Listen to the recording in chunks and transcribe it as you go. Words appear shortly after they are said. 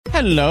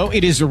Hello,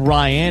 it is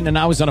Ryan, and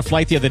I was on a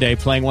flight the other day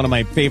playing one of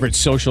my favorite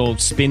social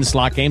spin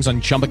slot games on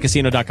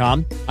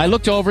ChumbaCasino.com. I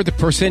looked over at the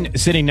person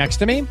sitting next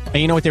to me, and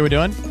you know what they were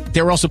doing?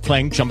 They were also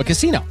playing Chumba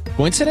Casino.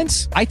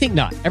 Coincidence? I think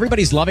not.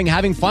 Everybody's loving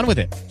having fun with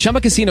it.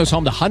 Chumba Casino is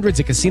home to hundreds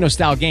of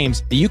casino-style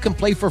games that you can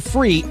play for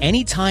free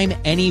anytime,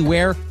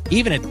 anywhere,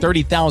 even at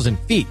 30,000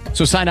 feet.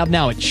 So sign up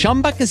now at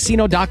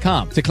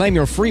ChumbaCasino.com to claim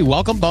your free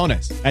welcome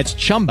bonus. That's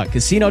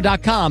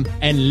ChumbaCasino.com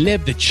and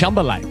live the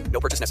Chumba life.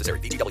 No purchase necessary.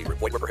 PWPR.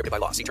 Void where prohibited by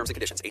law. See terms and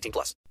conditions. 18+.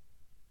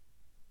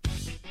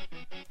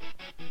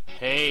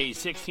 Hey,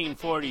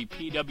 1640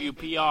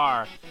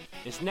 PWPR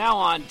is now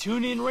on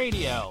TuneIn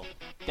Radio.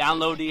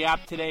 Download the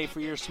app today for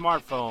your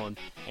smartphone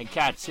and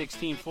catch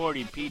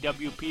 1640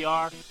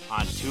 PWPR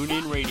on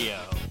TuneIn Radio.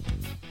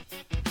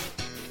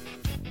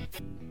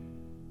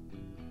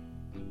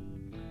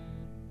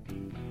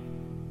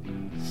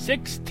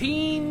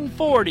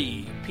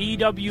 (1640)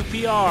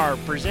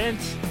 PWPR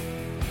presents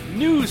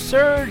New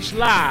Surge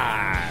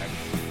Live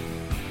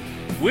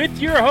with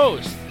your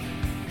host,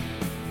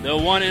 the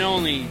one and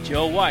only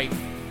Joe White.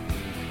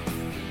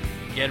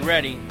 Get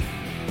ready,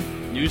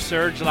 New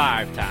Surge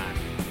Live time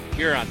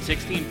here on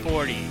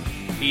 1640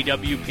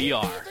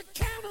 PWPR.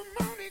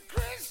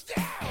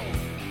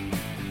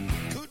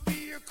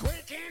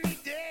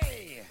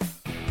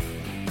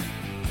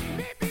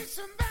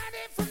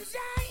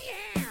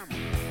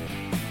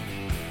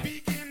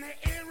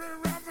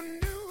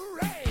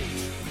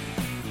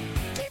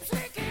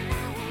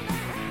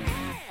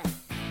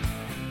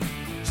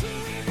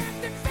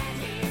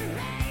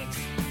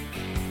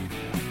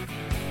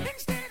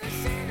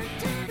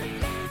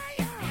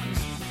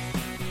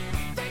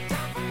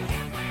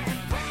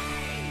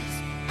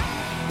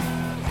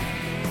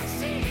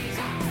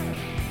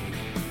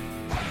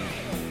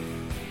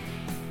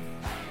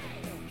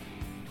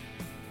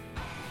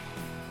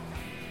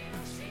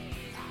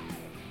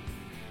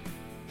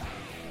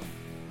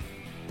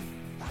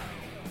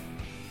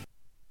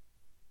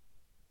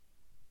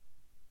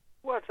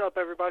 What's up,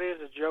 everybody?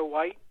 This is Joe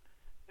White,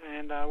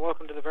 and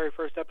welcome to the very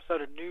first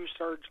episode of New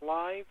Surge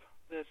Live.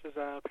 This is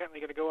apparently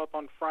going to go up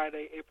on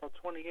Friday, April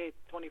 28th,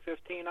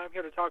 2015. I'm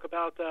here to talk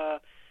about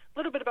a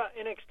little bit about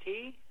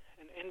NXT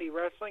and indie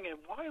wrestling and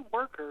why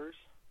workers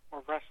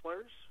or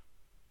wrestlers,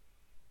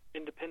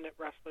 independent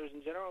wrestlers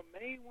in general,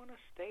 may want to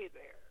stay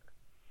there.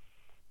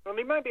 Well,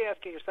 you might be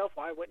asking yourself,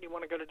 why wouldn't you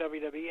want to go to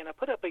WWE? And I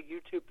put up a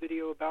YouTube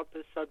video about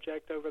this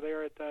subject over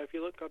there. If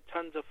you look up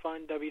Tons of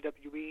Fun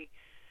WWE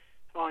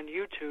on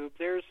YouTube,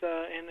 there's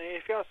and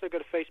if you also go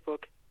to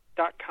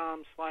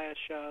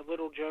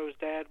Facebook.com/Little Joe's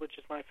Dad, which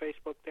is my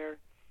Facebook there,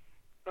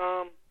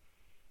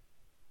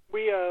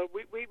 we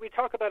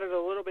talk about it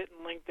a little bit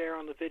and link there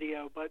on the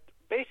video. But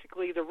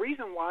basically, the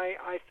reason why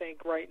I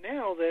think right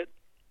now that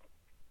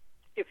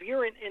if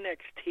you're in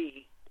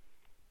NXT,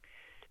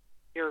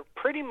 you're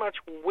pretty much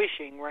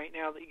wishing right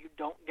now that you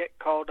don't get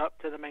called up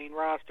to the main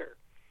roster.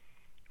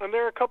 And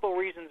there are a couple of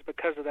reasons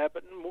because of that,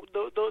 but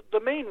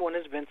the main one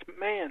is Vince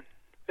McMahon.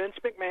 Vince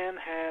McMahon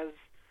has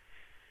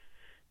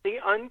the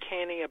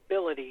uncanny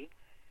ability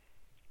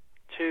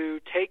to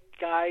take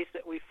guys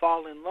that we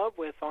fall in love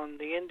with on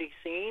the indie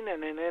scene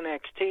and in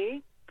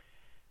NXT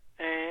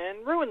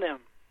and ruin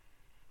them.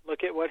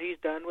 Look at what he's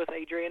done with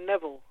Adrian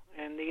Neville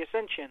and the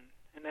Ascension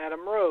and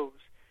Adam Rose.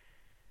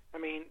 I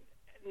mean,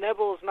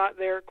 Neville's not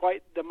there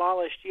quite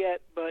demolished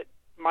yet, but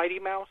Mighty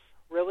Mouse,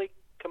 really?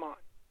 Come on,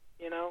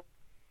 you know?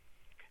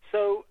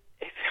 So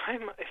if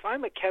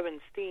I'm a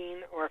Kevin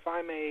Steen or if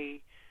I'm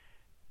a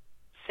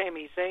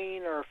Sami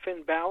Zayn or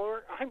Finn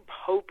Balor, I'm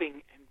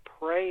hoping and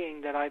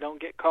praying that I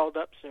don't get called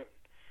up soon.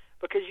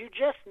 Because you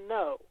just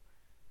know,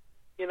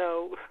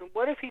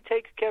 what if he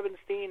takes Kevin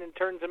Steen and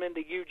turns him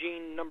into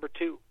Eugene number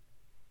 2?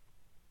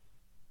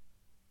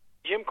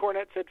 Jim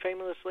Cornette said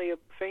famously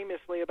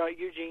about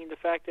Eugene, the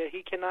fact that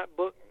he cannot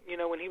book,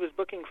 when he was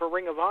booking for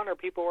Ring of Honor,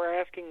 people were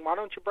asking, why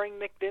don't you bring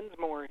Nick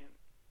Dinsmore in?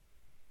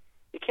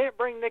 You can't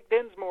bring Nick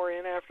Dinsmore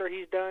in after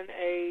he's done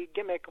a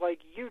gimmick like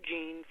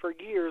Eugene for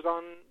years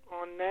on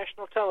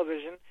national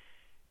television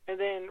and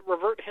then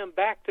revert him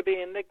back to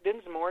being Nick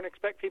Dinsmore and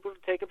expect people to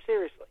take him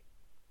seriously.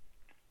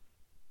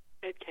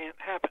 It can't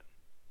happen.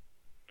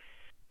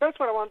 That's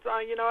what I want.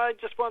 I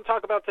just want to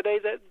talk about today.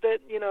 That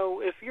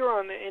if you're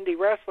on indie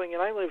wrestling,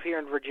 and I live here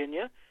in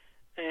Virginia,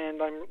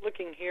 and I'm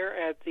looking here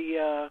at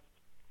the.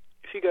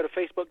 If you go to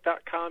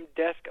Facebook.com,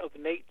 Desk of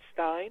Nate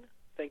Stein.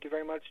 Thank you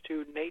very much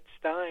to Nate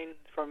Stein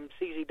from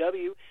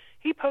CZW.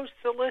 He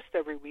posts a list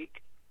every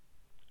week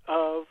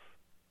of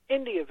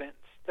indie events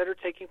that are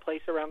taking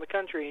place around the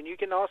country, and you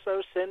can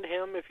also send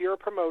him if you're a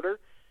promoter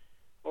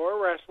or a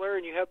wrestler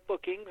and you have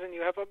bookings and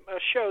you have a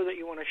show that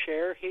you want to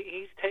share.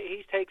 He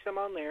takes them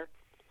on there.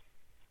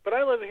 But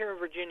I live here in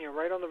Virginia,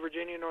 right on the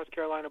Virginia-North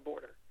Carolina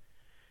border.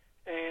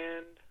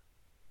 And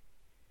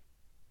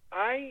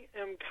I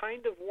am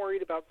kind of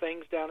worried about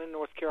things down in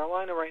North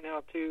Carolina right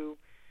now, to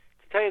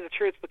tell you the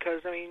truth,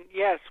 because,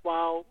 yes,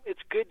 while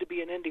it's good to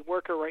be an indie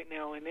worker right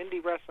now and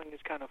indie wrestling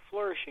is kind of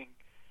flourishing,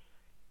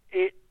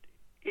 it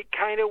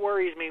kind of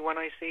worries me when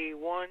I see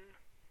 1,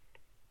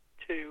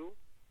 2,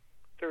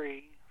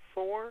 3,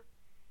 4,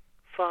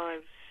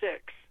 5,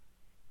 6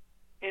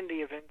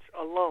 indie events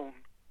alone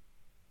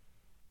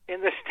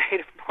in the state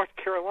of North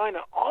Carolina.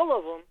 All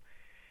of them.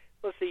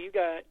 Let's see, you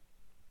got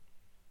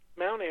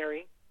Mount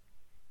Airy,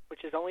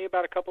 which is only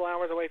about a couple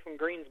hours away from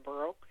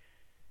Greensboro.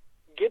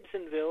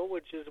 Gibsonville,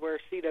 which is where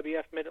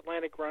CWF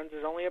Mid-Atlantic runs,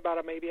 is only about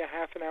maybe a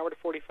half an hour to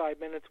 45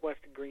 minutes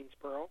west of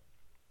Greensboro.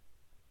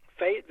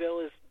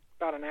 Fayetteville is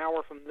about an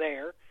hour from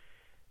there.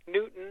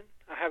 Newton,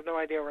 I have no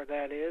idea where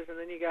that is. And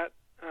then you got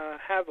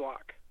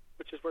Havelock,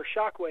 which is where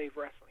Shockwave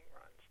Wrestling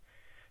runs.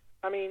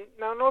 I mean,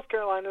 now North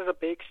Carolina is a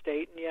big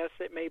state, and yes,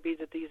 it may be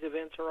that these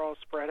events are all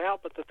spread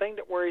out, but the thing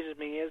that worries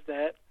me is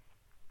that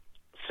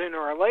sooner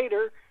or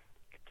later,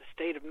 if the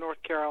state of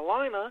North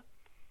Carolina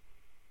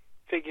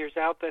figures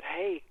out that,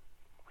 hey,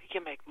 we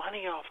can make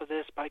money off of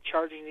this by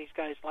charging these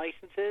guys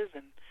licenses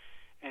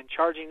and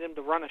charging them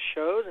to run a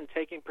shows and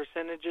taking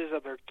percentages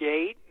of their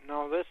gate and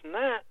all this and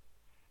that,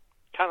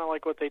 kind of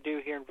like what they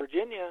do here in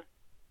Virginia,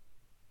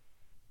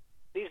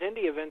 these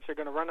indie events are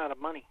going to run out of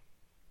money.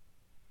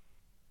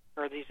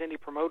 Or these indie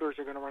promoters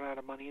are going to run out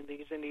of money, and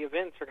these indie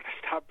events are going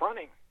to stop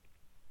running.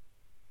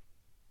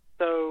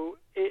 So,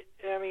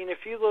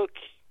 if you look,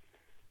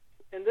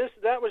 and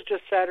that was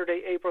just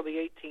Saturday, April the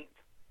 18th.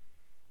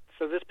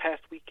 So this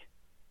past week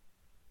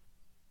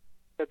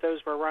that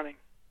those were running.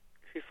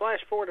 If you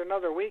flash forward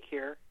another week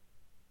here,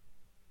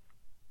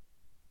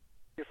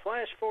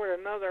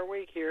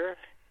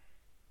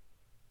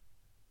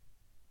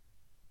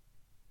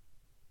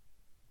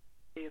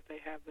 see if they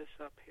have this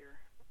up here.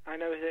 I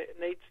know that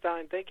Nate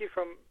Stein, thank you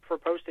for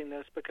posting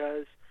this,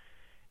 because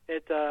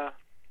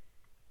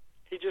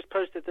he just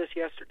posted this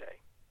yesterday.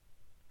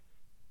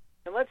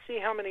 And let's see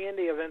how many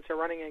indie events are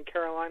running in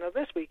Carolina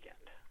this weekend.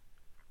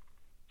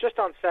 Just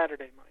on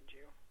Saturday, mind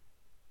you.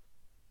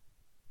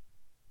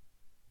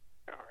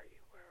 Where are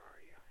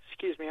you?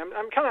 Excuse me.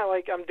 I'm kind of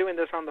like I'm doing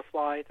this on the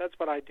fly. That's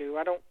what I do.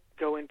 I don't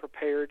go in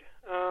prepared.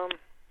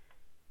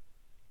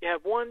 You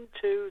have 1,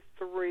 2,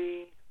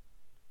 3,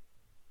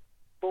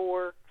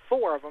 4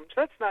 of them. So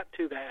that's not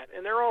too bad.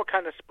 And they're all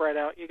kind of spread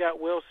out. You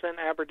got Wilson,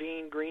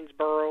 Aberdeen,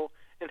 Greensboro,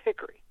 and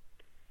Hickory.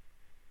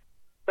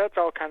 That's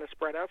all kind of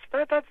spread out.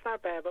 So that's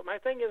not bad. But my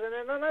thing is,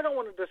 and I don't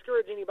want to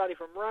discourage anybody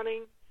from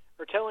running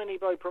or tell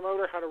anybody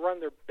promoter how to run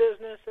their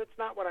business. That's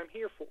not what I'm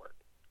here for.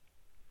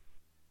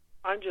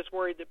 I'm just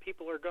worried that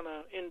people are going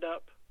to end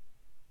up,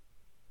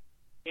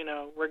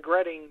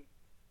 regretting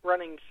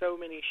running so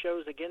many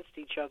shows against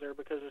each other,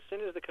 because as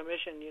soon as the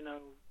commission,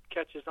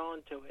 catches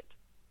on to it,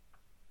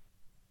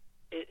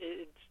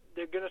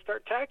 they're going to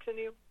start taxing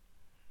you.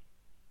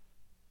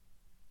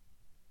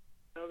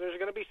 There's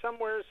going to be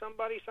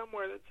somebody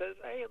somewhere that says,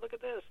 hey, look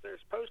at this,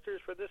 there's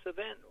posters for this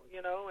event,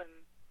 and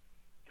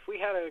if we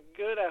had a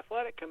good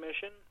athletic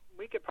commission,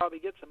 we could probably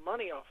get some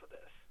money off of this.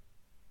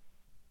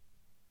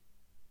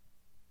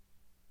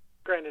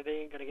 Granted, they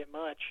ain't going to get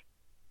much.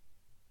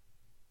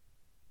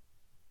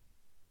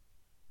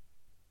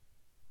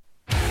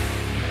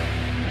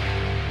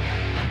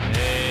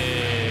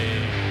 Hey,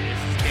 this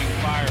is King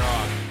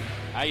Firehawk.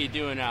 How you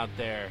doing out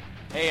there?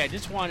 Hey, I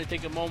just wanted to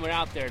take a moment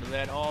out there to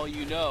let all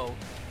you know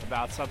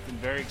about something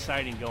very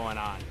exciting going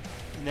on.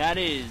 And that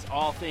is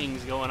all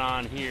things going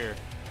on here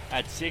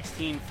at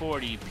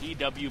 1640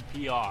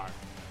 PWPR.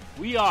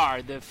 We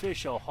are the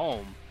official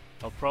home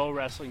of Pro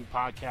Wrestling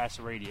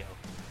Podcast Radio.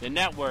 The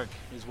network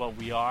is what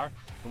we are,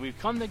 and we've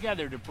come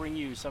together to bring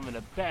you some of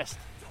the best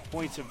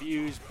points of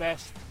views,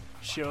 best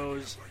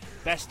shows,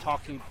 best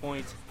talking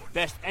points,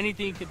 best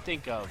anything you can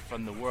think of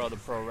from the world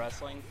of pro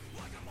wrestling.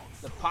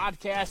 The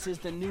podcast is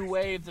the new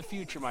way of the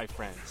future, my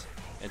friends.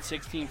 And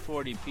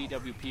 1640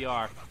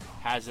 PWPR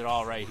has it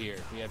all right here.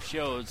 We have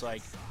shows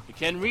like The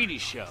Ken Reedy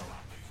Show,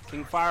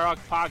 King Firehawk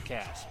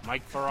Podcast,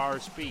 Mike Ferrara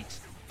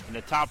Speaks, and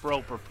The Top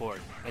Rope Report,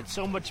 and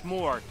so much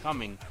more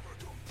coming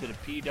to the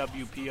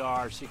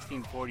PWPR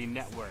 1640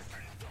 network.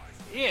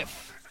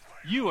 If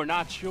you are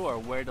not sure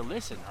where to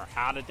listen or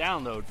how to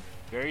download,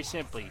 very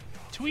simply,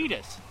 tweet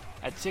us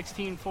at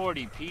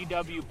 1640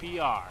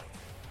 PWPR.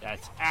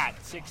 That's at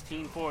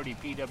 1640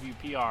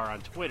 PWPR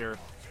on Twitter,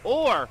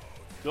 or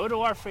go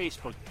to our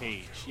Facebook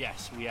page.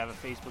 Yes, we have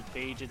a Facebook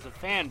page. It's a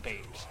fan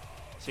page,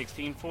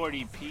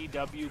 1640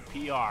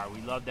 PWPR.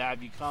 We love to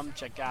have you come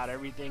check out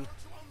everything.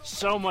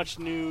 So much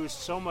news,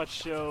 so much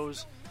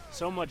shows,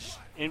 so much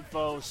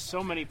info,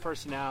 so many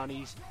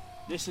personalities.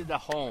 This is the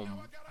home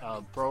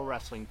of Pro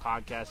Wrestling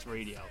Podcast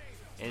Radio,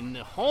 and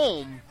the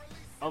home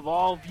of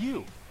all of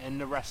you and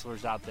the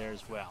wrestlers out there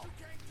as well.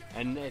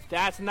 And if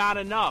that's not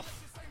enough,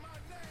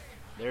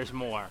 there's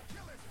more.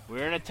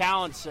 We're in a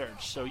talent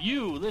search, so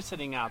you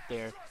listening out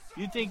there,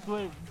 you think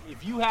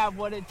if you have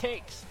what it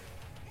takes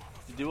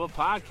to do a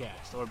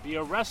podcast or be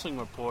a wrestling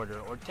reporter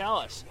or tell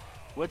us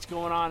what's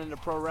going on in the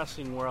pro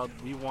wrestling world,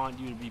 we want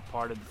you to be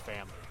part of the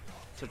family.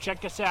 So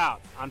check us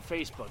out on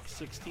Facebook,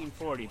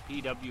 1640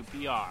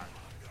 PWPR.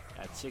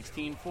 That's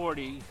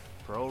 1640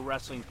 Pro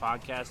Wrestling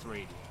Podcast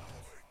Radio.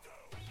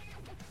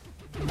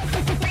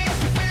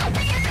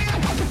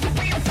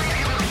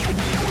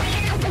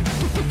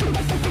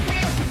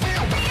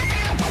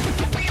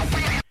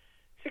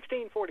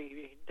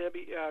 1640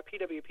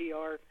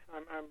 PWPR.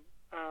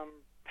 I'm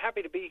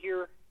happy to be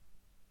here.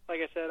 Like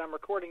I said, I'm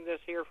recording this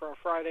here for a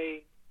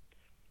Friday,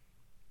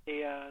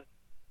 the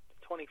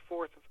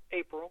 24th of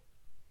April.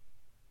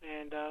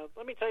 And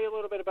let me tell you a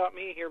little bit about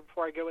me here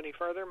before I go any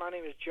further. My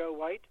name is Joe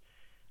White.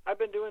 I've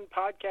been doing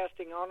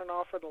podcasting on and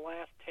off for the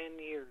last 10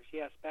 years.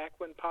 Yes, back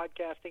when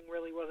podcasting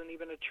really wasn't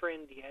even a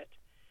trend yet.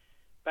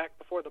 Back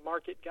before the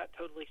market got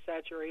totally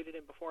saturated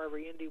and before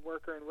every indie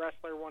worker and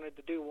wrestler wanted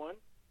to do one.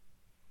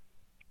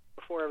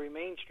 Before every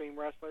mainstream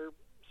wrestler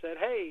said,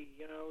 hey,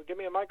 give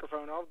me a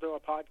microphone, I'll do a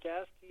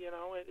podcast.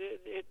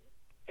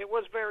 It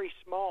was very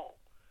small.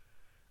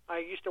 I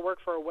used to work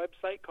for a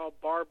website called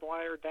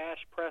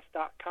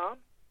barbwire-press.com.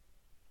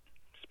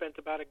 Spent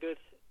about a good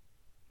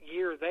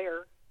year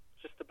there,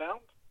 just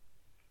about.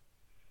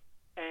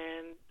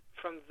 And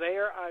from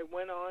there, I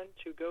went on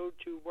to go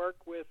to work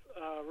with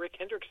Rick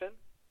Hendrickson,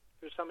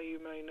 who some of you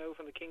may know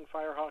from the King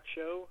Firehawk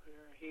show.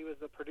 He was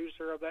the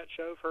producer of that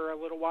show for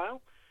a little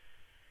while.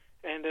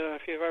 And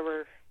if you've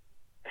ever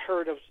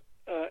heard of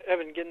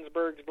Evan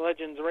Ginsberg's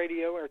Legends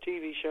Radio or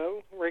TV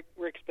show,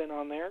 Rick's been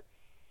on there.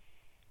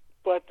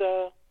 But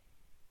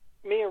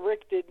me and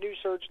Rick did New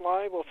Search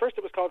Live. Well, first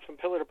it was called From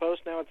Pillar to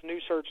Post. Now it's New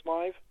Search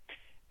Live.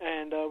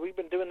 And we've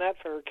been doing that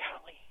for,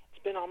 golly,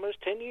 it's been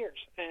almost 10 years.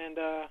 And,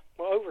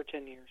 over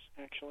 10 years,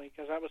 actually,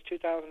 because that was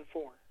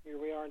 2004. Here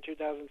we are in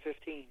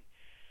 2015.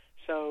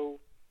 So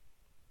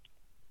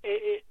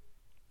it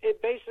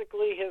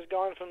basically has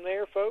gone from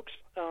there, folks.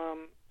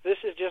 This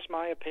is just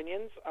my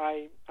opinions.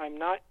 I'm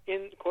not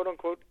in,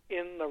 quote-unquote,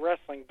 in the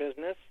wrestling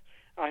business.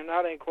 I'm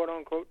not a,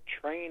 quote-unquote,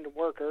 trained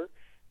worker.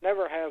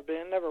 Never have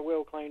been, never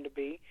will claim to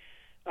be.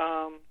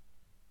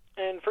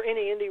 And for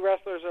any indie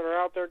wrestlers that are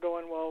out there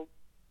going, well,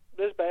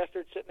 this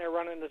bastard's sitting there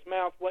running his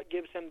mouth, what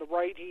gives him the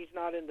right? He's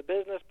not in the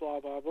business,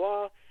 blah, blah,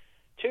 blah.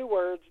 2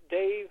 words,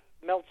 Dave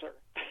Meltzer.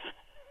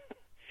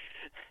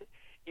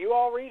 You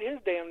all read his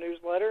damn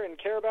newsletter and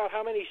care about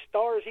how many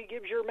stars he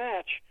gives your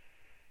match.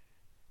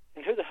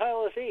 And who the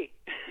hell is he?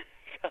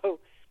 So,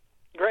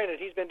 granted,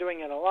 he's been doing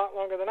it a lot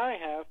longer than I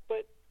have,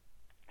 but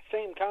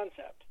same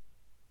concept.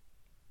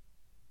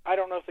 I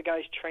don't know if the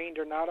guy's trained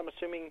or not. I'm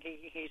assuming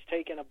he's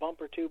taken a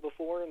bump or two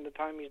before in the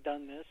time he's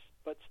done this,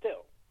 but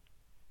still.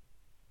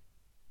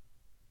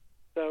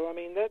 So, I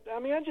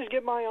just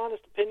give my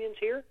honest opinions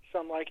here.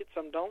 Some like it,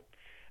 some don't.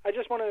 I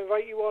just want to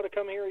invite you all to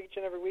come here each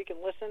and every week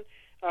and listen.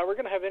 We're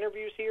going to have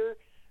interviews here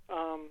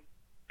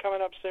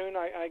coming up soon.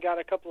 I got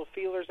a couple of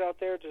feelers out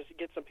there to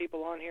get some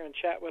people on here and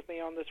chat with me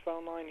on this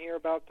phone line here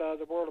about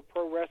the world of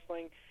pro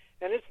wrestling.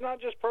 And it's not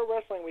just pro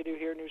wrestling we do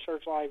here at New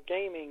Search Live.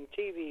 Gaming,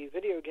 TV,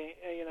 video game,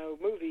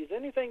 movies,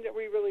 anything that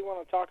we really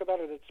want to talk about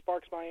or that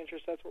sparks my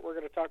interest, that's what we're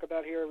going to talk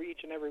about here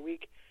each and every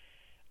week.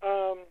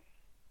 But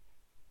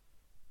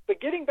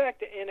getting back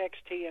to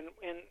NXT,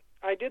 and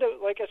I did a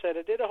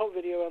whole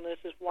video on this,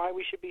 is why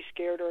we should be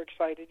scared or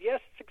excited. Yes,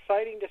 it's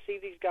exciting to see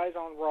these guys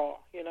on Raw,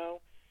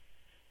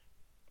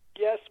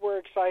 Yes, we're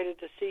excited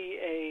to see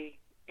a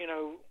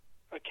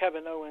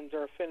Kevin Owens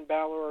or a Finn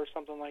Balor or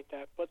something like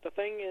that. But the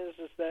thing is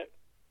that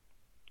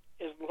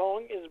as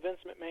long as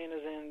Vince McMahon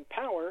is in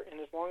power and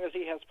as long as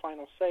he has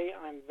final say,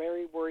 I'm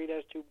very worried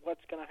as to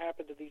what's going to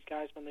happen to these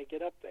guys when they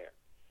get up there.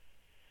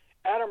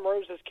 Adam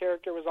Rose's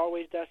character was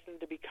always destined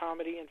to be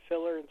comedy and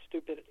filler and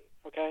stupidity,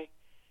 okay?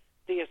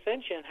 The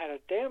Ascension had a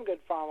damn good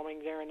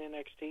following there in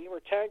NXT. Were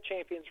tag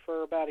champions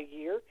for about a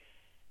year.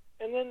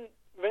 And then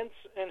Vince,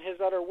 in his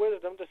utter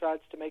wisdom,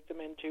 decides to make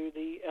them into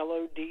the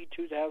LOD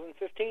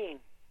 2015.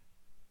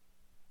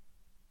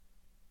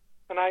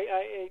 And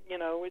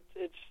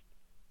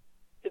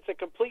it's a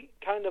complete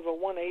kind of a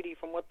 180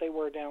 from what they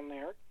were down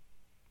there.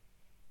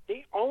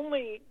 The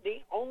only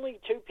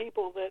 2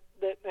 people that,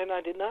 and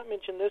I did not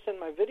mention this in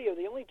my video,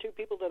 the only 2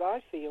 people that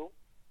I feel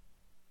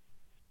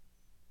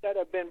that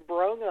have been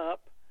brung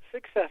up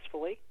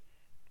successfully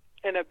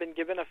and have been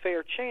given a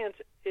fair chance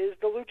is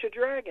the Lucha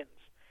Dragons.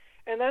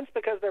 And that's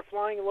because they're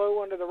flying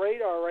low under the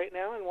radar right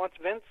now, and once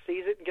Vince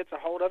sees it and gets a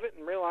hold of it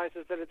and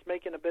realizes that it's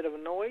making a bit of a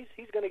noise,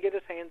 he's going to get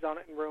his hands on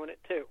it and ruin it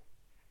too.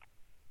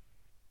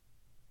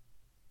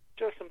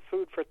 Just some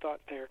food for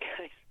thought there,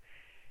 guys.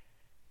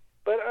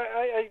 But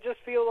I just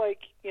feel like,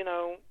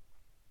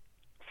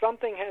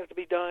 something has to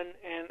be done,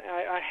 and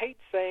I hate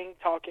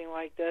talking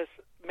like this.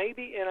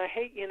 Maybe, and I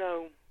hate,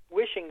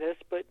 wishing this,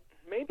 but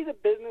maybe the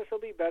business will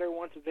be better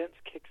once Vince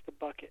kicks the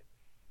bucket.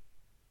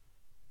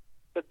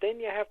 But then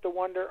you have to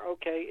wonder,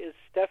 okay, is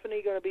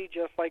Stephanie going to be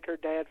just like her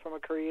dad from a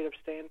creative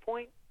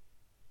standpoint?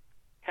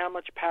 How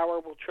much power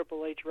will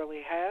Triple H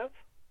really have?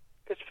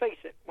 Because face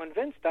it, when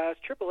Vince dies,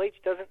 Triple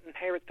H doesn't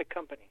inherit the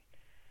company.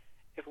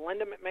 If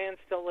Linda McMahon's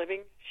still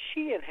living,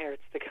 she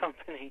inherits the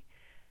company.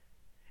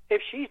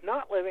 If she's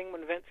not living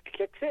when Vince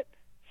kicks it,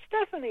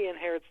 Stephanie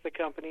inherits the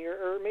company,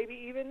 or maybe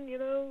even,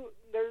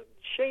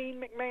 Shane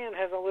McMahon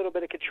has a little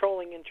bit of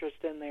controlling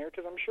interest in there,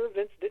 because I'm sure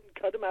Vince didn't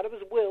cut him out of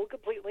his will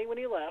completely when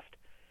he left.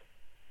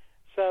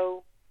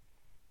 So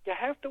you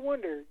have to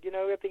wonder,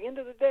 at the end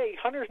of the day,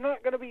 Hunter's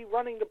not going to be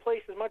running the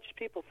place as much as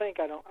people think.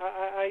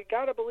 I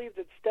got to believe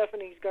that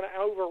Stephanie's going to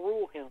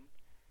overrule him.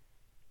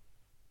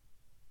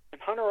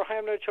 And Hunter will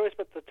have no choice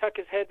but to tuck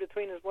his head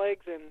between his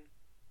legs and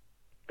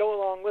go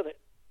along with it.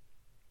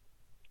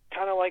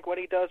 Kind of like what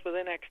he does with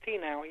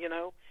NXT now, you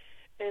know.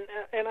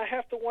 And I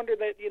have to wonder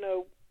that, you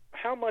know,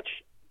 how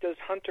much does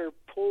Hunter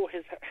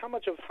how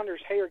much of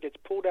Hunter's hair gets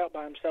pulled out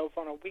by himself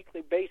on a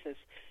weekly basis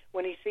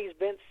when he sees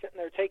Vince sitting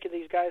there taking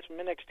these guys from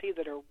NXT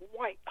that are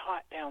white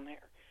hot down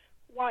there,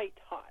 white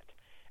hot,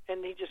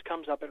 and he just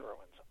comes up and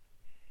ruins them.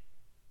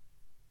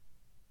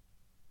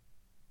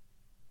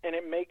 And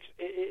it makes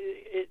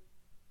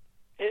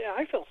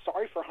I feel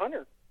sorry for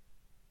Hunter.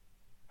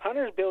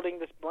 Hunter's building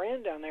this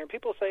brand down there.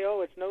 People say,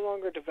 oh, it's no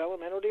longer a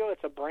developmental deal,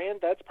 it's a brand.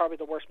 That's probably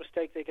the worst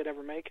mistake they could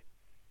ever make.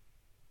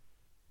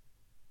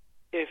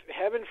 If,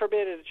 heaven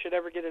forbid, it should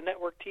ever get a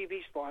network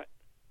TV slot,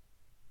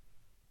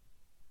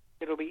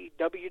 it'll be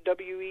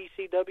WWE,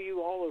 CW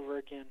all over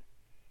again.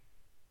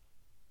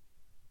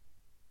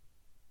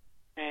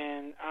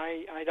 And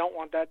I don't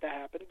want that to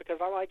happen because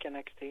I like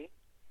NXT.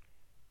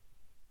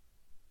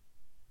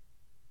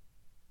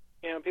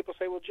 You know, people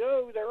say, well,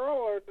 Joe, there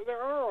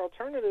are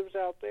alternatives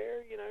out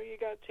there. You know, you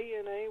got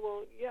TNA.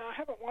 Well, yeah, I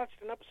haven't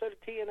watched an episode of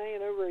TNA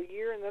in over a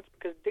year, and that's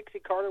because Dixie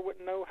Carter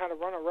wouldn't know how to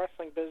run a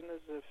wrestling business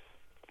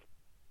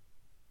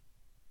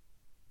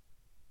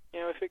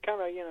if it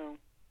kind of, you know,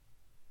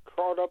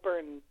 crawled up her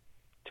and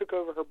took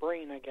over her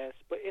brain, I guess.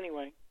 But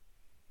anyway.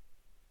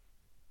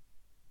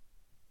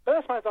 But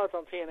that's my thoughts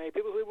on TNA.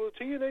 People say, well,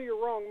 TNA,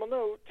 you're wrong. Well,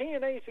 no,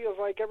 TNA feels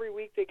like every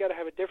week they got to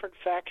have a different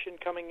faction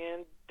coming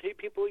in.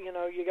 People, you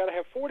know, you got to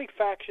have 40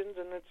 factions,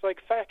 and it's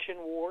like faction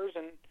wars.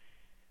 And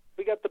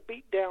we got the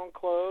Beatdown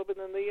Club, and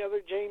then the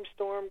other James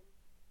Storm,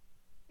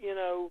 you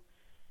know,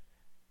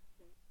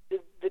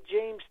 the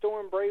James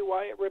Storm Bray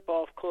Wyatt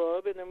ripoff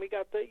club, and then we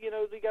got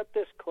we got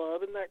this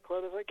club and that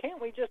club. It's like,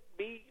 can't we just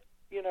be,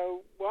 you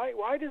know,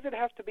 why does it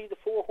have to be the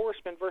Four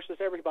Horsemen versus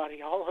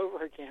everybody all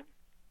over again?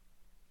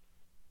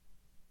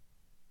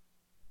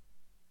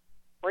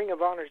 Ring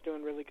of Honor's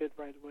doing really good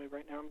right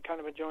now. I'm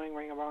kind of enjoying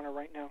Ring of Honor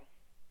right now.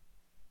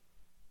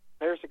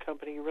 There's a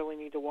company you really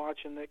need to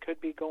watch, and that could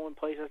be going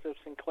places if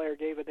Sinclair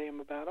gave a damn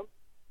about them.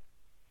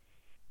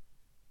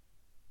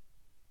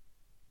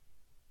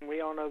 We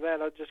all know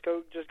that. Just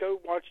go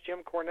watch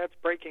Jim Cornette's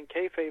Breaking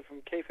Kayfabe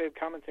from Kayfabe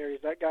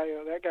Commentaries. That guy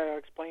will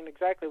explain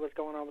exactly what's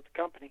going on with the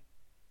company.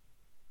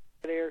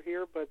 Air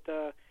here, but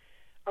I'm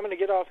going to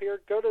get off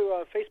here. Go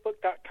to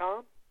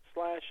Facebook.com/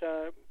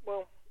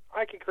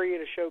 I could create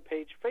a show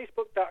page.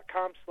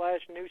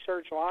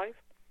 Facebook.com/NewSurgeLive.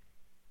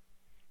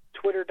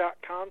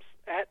 Twitter.com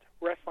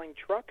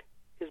 @WrestlingTruck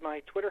is my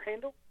Twitter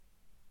handle.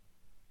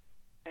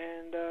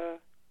 And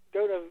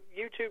go to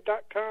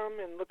YouTube.com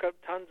and look up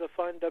Tons of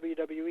Fun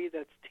WWE.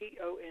 That's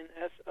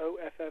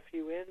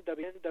TONSOFFUN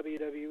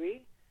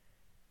WWE.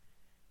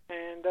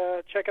 And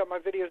check out my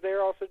videos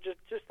there. Also,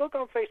 just look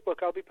on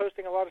Facebook. I'll be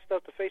posting a lot of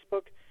stuff to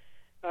Facebook.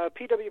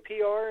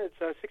 PWPR, it's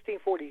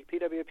 1640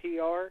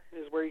 PWPR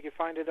is where you can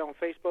find it on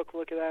Facebook.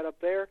 Look at that up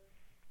there.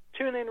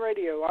 TuneIn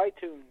Radio,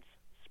 iTunes,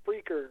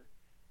 Spreaker,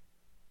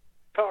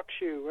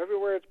 TalkShoe,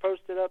 everywhere it's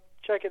posted up.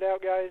 Check it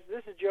out, guys.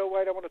 This is Joe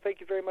White. I want to thank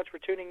you very much for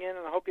tuning in,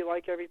 and I hope you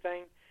like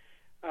everything.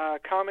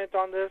 Comment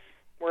on this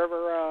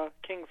wherever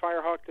King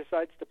Firehawk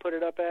decides to put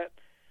it up at.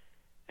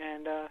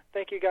 And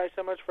thank you guys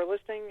so much for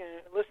listening,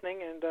 and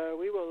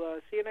we will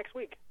see you next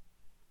week.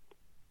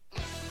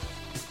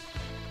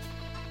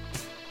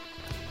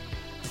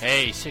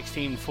 Hey,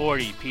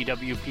 1640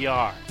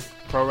 PWPR,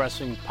 Pro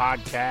Wrestling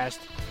Podcast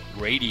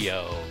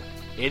Radio.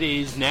 It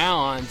is now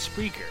on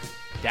Spreaker.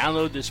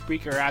 Download the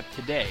Spreaker app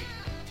today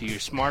to your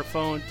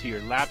smartphone, to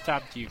your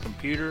laptop, to your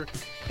computer,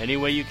 any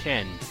way you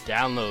can.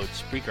 Download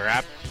Spreaker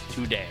app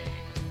today.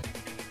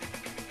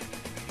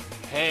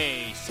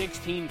 Hey,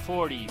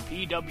 1640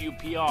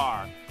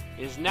 PWPR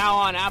is now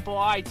on Apple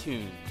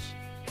iTunes.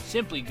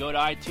 Simply go to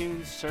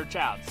iTunes, search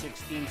out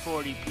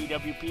 1640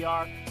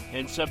 PWPR,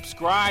 and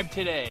subscribe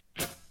today.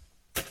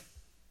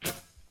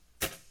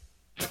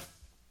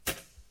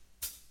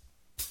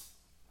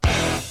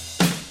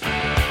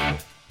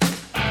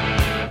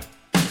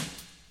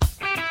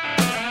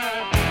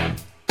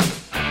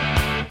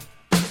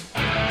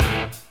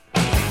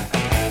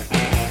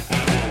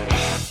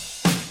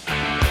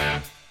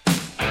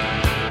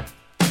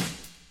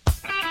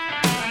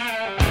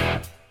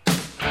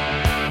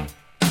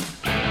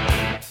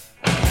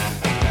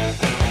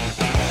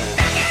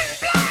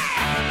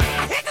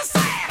 I hit the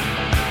sand.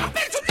 I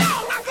bet you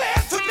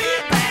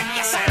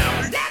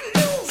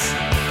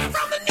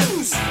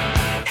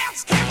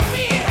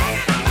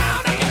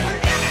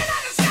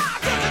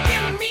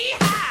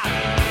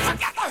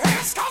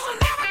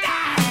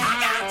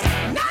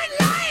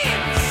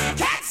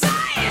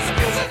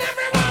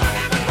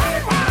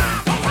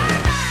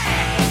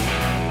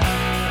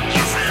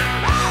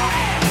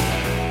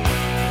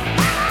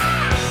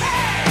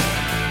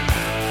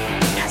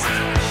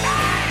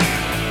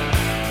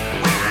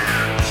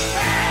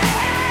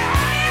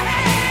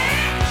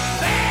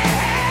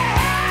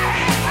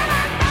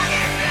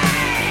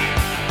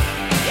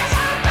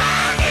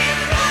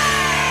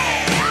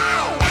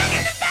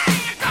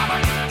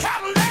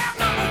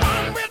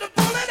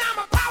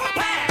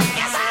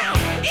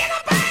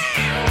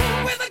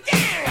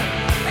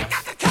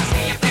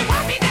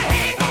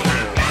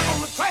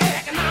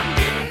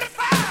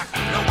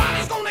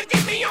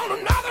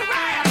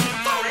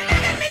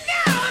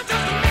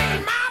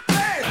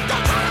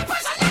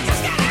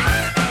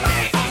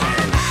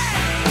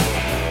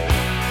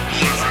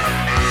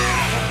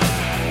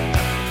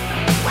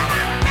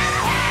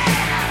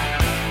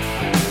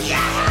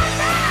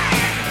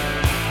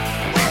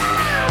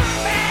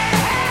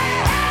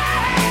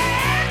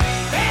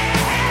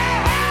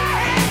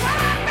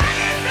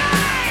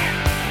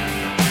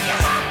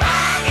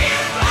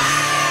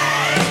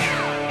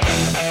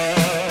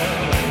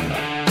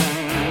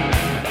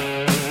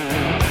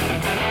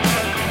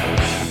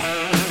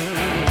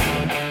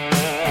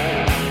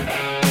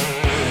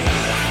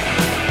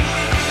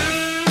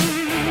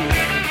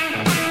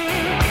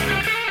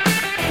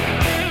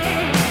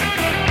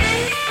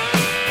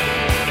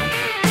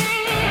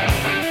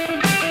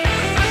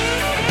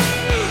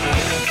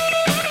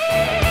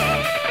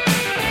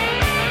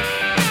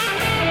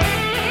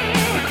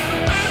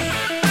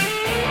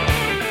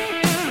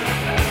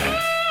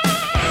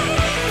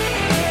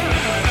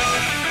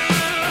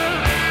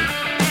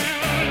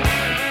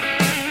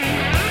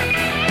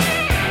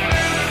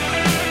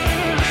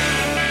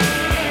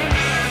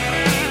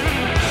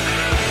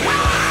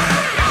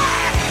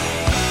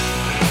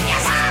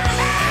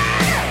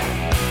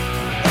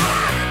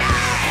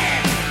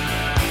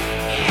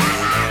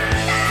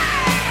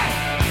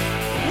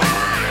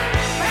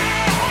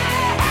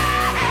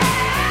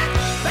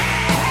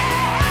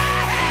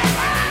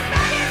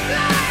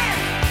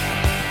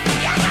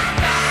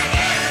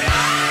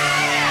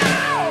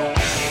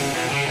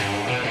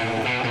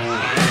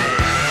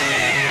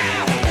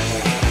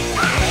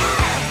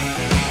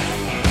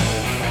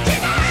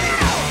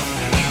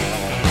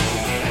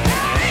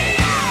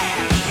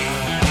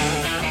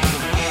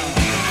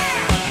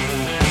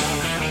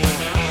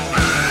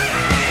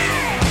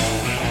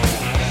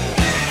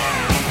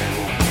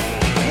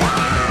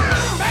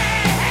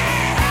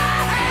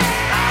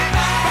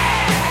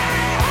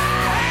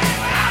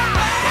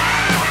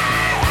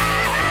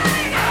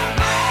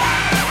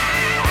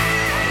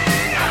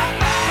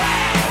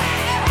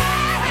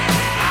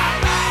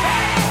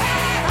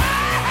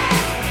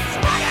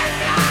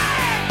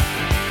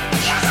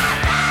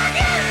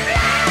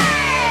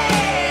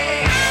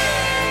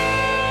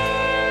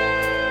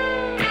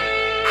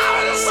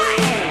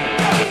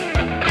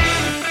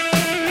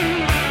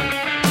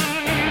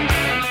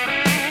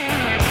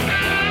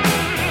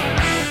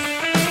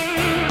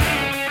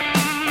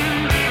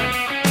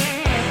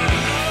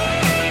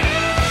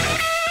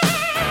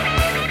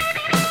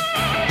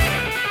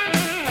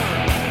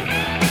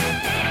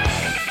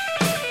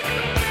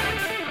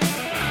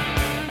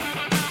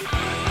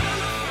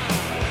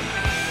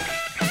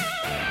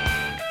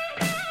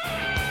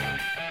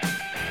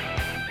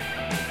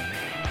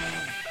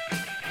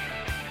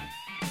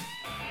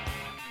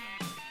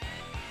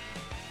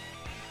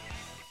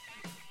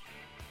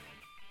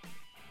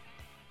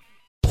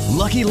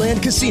Lucky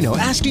Land Casino,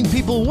 asking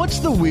people, what's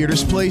the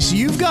weirdest place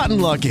you've gotten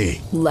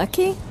lucky?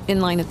 Lucky? In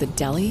line at the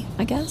deli,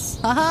 I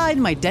guess? Aha,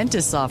 in my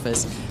dentist's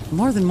office.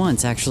 More than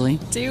once, actually.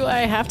 Do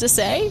I have to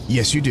say?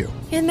 Yes, you do.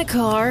 In the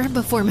car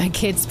before my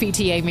kids'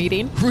 PTA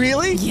meeting.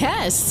 Really?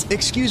 Yes.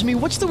 Excuse me,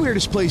 what's the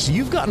weirdest place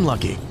you've gotten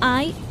lucky?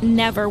 I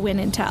never win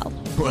and tell.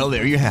 Well,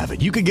 there you have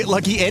it. You can get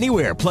lucky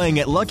anywhere, playing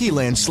at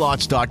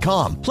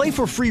LuckyLandSlots.com. Play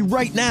for free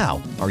right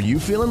now. Are you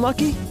feeling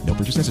lucky? No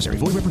purchase necessary.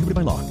 Void where prohibited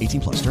by law.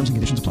 18+. Terms and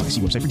conditions apply. See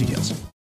website for details.